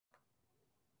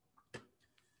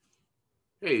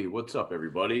Hey, what's up,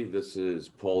 everybody? This is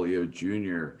Paulio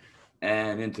Jr.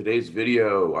 And in today's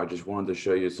video, I just wanted to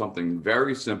show you something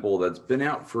very simple that's been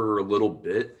out for a little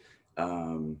bit.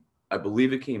 I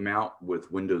believe it came out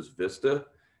with Windows Vista,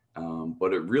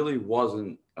 but it really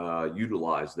wasn't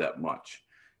utilized that much.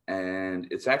 And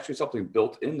it's actually something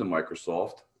built into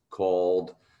Microsoft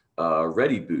called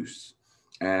ReadyBoost.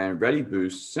 And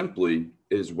ReadyBoost simply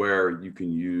is where you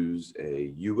can use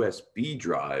a USB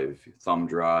drive, thumb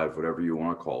drive, whatever you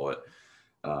want to call it,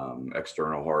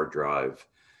 external hard drive.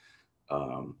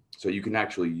 So you can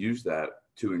actually use that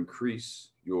to increase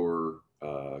your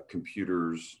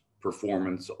computer's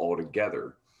performance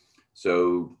altogether.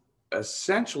 So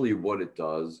essentially what it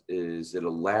does is it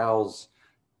allows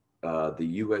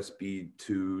the USB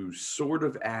to sort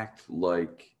of act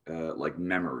like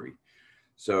memory.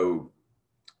 So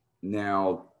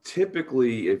now,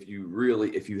 typically, if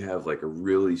you have like a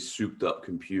really souped up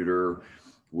computer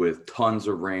with tons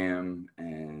of RAM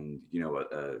and not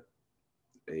a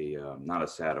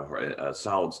SATA, a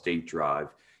solid state drive,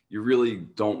 you really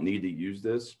don't need to use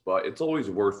this. But it's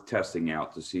always worth testing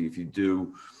out to see if you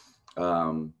do,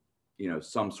 some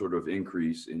sort of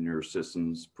increase in your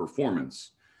system's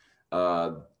performance.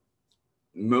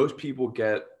 Most people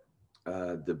get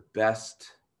the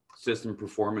best system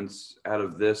performance out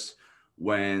of this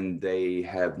when they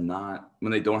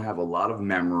don't have a lot of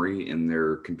memory in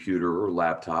their computer or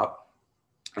laptop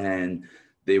and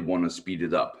they want to speed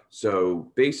it up.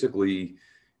 So basically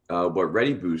what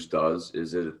ReadyBoost does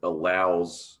is it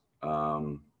allows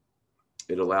the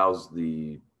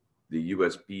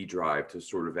USB drive to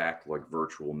sort of act like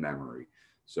virtual memory.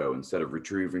 So instead of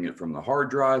retrieving it from the hard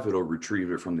drive, it'll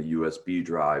retrieve it from the USB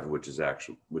drive, which is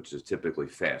typically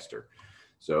faster.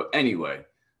 So anyway,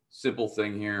 simple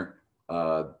thing here.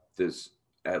 This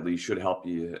at least should help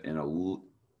you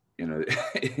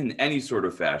in any sort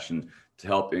of fashion to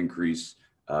help increase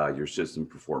your system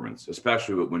performance,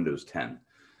 especially with Windows 10.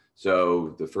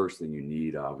 So the first thing you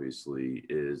need, obviously,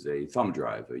 is a thumb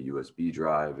drive, a USB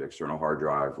drive, external hard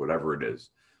drive, whatever it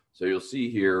is. So you'll see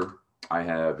here, I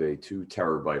have a 2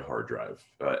 terabyte hard drive,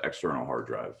 external hard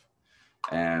drive.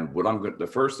 And the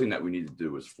first thing that we need to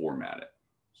do is format it.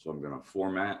 So I'm going to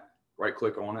format, right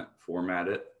click on it, format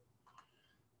it.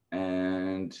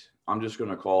 And I'm just going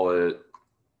to call it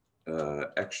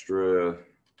extra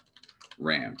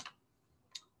RAM.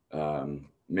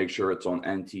 Make sure it's on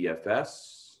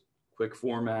NTFS, quick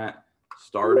format,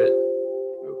 start it.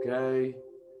 Okay.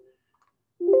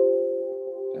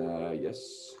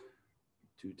 Yes,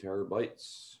 2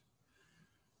 terabytes.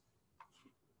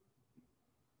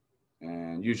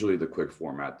 And usually the quick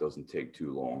format doesn't take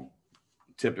too long.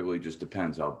 Typically just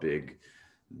depends how big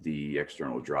the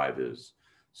external drive is.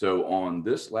 So on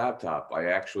this laptop,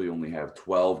 I actually only have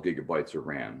 12 gigabytes of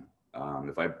RAM.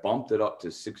 If I bumped it up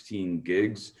to 16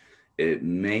 gigs, it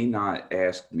may not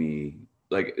it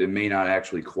may not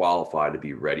actually qualify to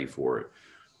be ready for it.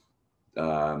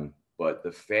 But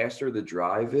the faster the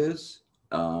drive is,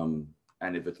 and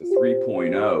if it's a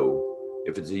 3.0,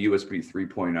 if it's a USB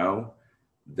 3.0,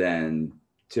 then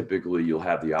typically you'll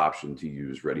have the option to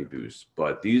use ReadyBoost.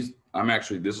 But this is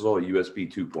all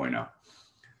USB 2.0.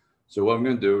 So what I'm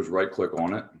going to do is right click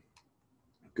on it,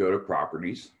 go to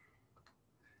properties,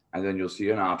 and then you'll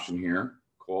see an option here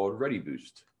called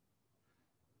ReadyBoost.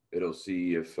 It'll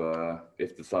see if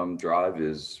the thumb drive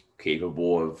is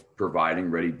capable of providing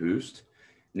ReadyBoost.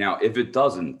 Now, if it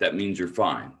doesn't, that means you're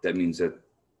fine. That means that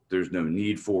there's no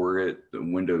need for it. The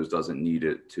Windows doesn't need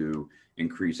it to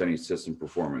increase any system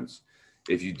performance.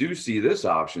 If you do see this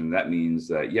option, that means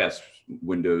that yes,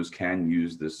 Windows can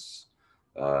use this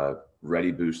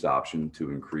ReadyBoost option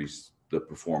to increase the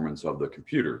performance of the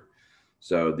computer.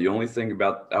 So the only thing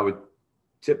I would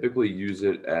typically use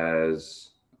it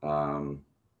as a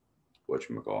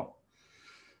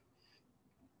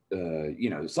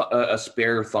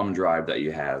spare thumb drive that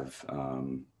you have.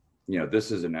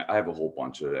 I have a whole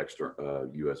bunch of extra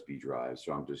USB drives,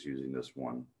 so I'm just using this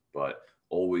one, but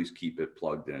always keep it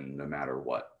plugged in no matter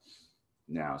what.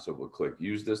 Now, so we'll click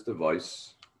use this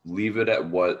device, leave it at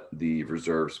what the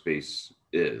reserve space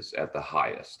is at the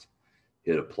highest.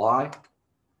 Hit apply.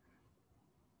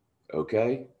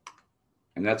 Okay.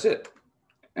 And that's it.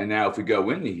 And now if we go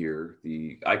into here,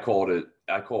 I call it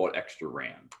extra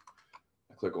RAM.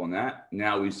 I click on that.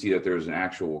 Now we see that there's an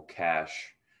actual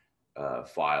cache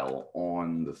file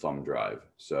on the thumb drive.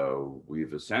 So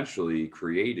we've essentially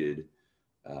created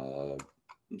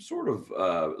sort of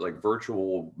like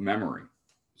virtual memory.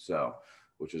 So,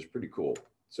 which is pretty cool.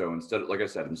 So instead of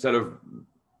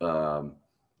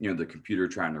the computer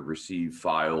trying to receive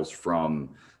files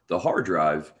from the hard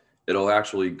drive, it'll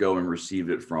actually go and receive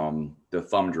it from the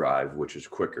thumb drive, which is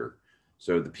quicker.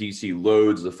 So the PC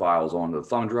loads the files onto the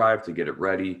thumb drive to get it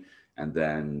ready. And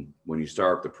then when you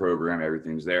start up the program,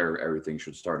 everything's there. Everything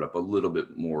should start up a little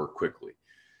bit more quickly.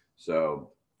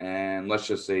 So, and let's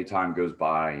just say time goes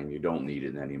by and you don't need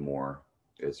it anymore.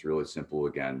 It's really simple.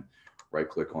 Again, right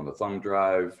click on the thumb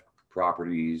drive,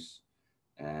 properties,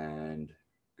 and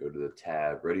go to the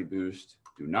tab ReadyBoost.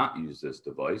 Do not use this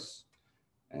device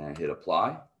and hit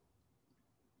apply.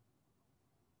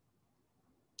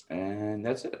 And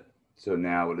that's it. So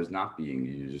now it is not being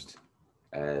used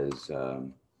as,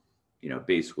 you know,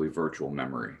 basically virtual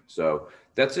memory. So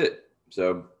that's it.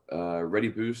 So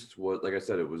ReadyBoost was, like I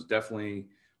said, it was definitely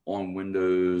on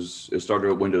Windows. It started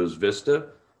with Windows Vista,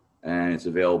 and it's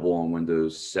available on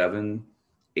Windows 7,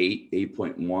 8,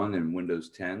 8.1, and Windows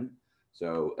 10.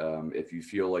 So if you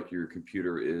feel like your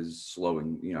computer is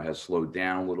slowing, you know, has slowed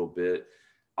down a little bit,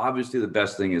 obviously the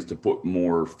best thing is to put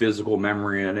more physical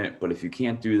memory in it. But if you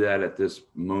can't do that at this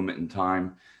moment in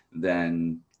time,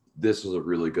 then this is a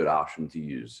really good option to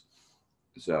use.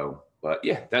 So, but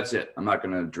yeah, that's it. I'm not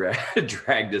going to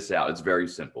drag this out. It's very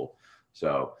simple.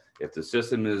 So if the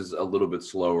system is a little bit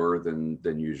slower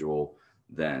than usual,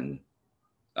 then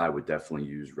I would definitely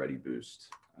use ReadyBoost.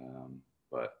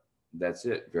 But that's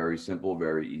it. Very simple,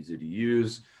 very easy to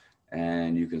use,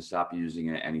 and you can stop using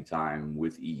it anytime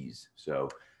with ease. So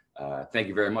thank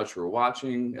you very much for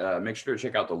watching. Make sure to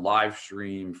check out the live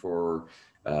stream for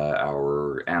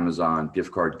our Amazon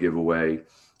gift card giveaway,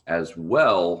 as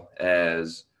well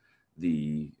as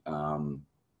the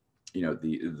you know,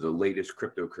 the latest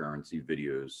cryptocurrency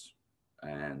videos.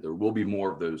 And there will be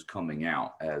more of those coming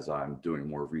out as I'm doing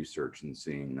more research and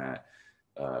seeing that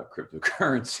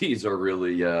cryptocurrencies are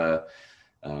really you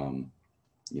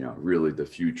know, really the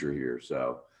future here.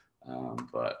 So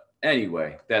but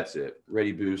anyway, that's it.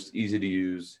 ReadyBoost, easy to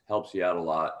use, helps you out a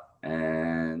lot,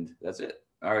 and that's it.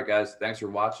 All right, guys, thanks for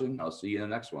watching. I'll see you in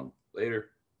the next one. Later.